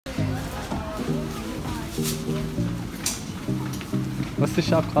What's the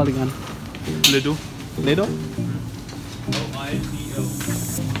shop called again? Lido. Lido? Lido.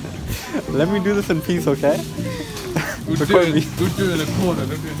 Let me do this in peace, okay? Don't do it in the corner,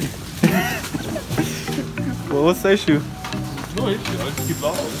 don't do it. Well, what's the issue? No issue, I'll just keep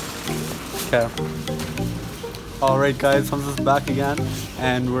laughing. Okay. Alright guys, Hamza's back again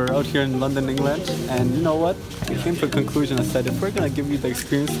and we're out here in London, England, and you know what? I came to a conclusion. I said if we're gonna give you the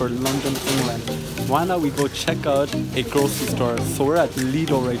experience for London, England, why not we go check out a grocery store? So we're at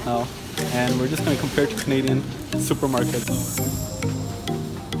Lidl right now and we're just gonna compare to Canadian supermarkets.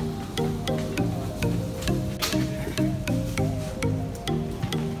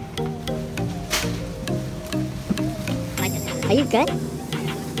 Are you good?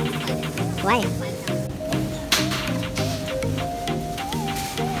 Why?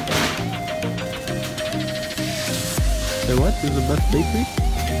 Say what? This is the best bakery?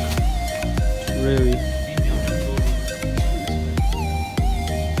 Really?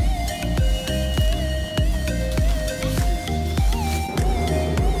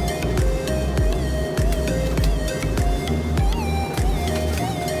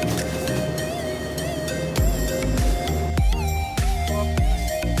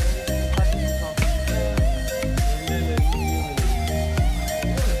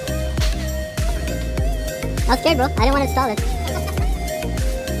 I was scared, bro. I didn't want to install it.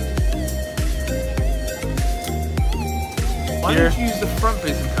 Why don't you use the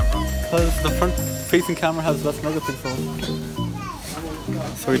front-facing camera? Because the front-facing camera has less megapixels.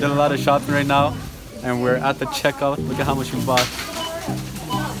 So we're doing a lot of shopping right now, and we're at the checkout. Look at how much we bought.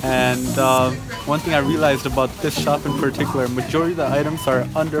 And one thing I realized about this shop in particular, majority of the items are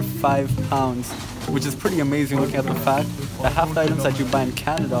under £5, which is pretty amazing looking at the fact that half the items that you buy in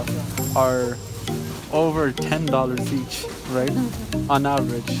Canada are over $10 each, right? On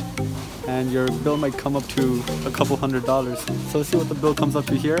average. And your bill might come up to a couple $100s. So let's see what the bill comes up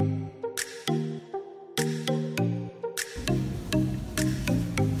to here.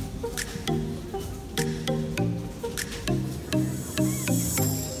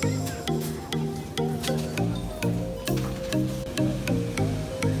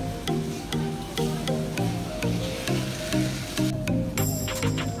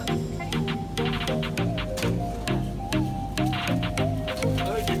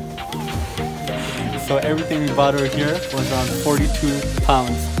 So everything we bought over here was around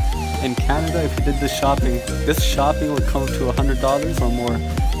 £42. In Canada, if you did this shopping would come to $100 or more.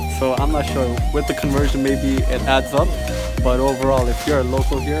 So I'm not sure. With the conversion, maybe it adds up. But overall, if you're a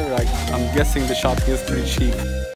local here, I'm guessing the shopping is pretty cheap.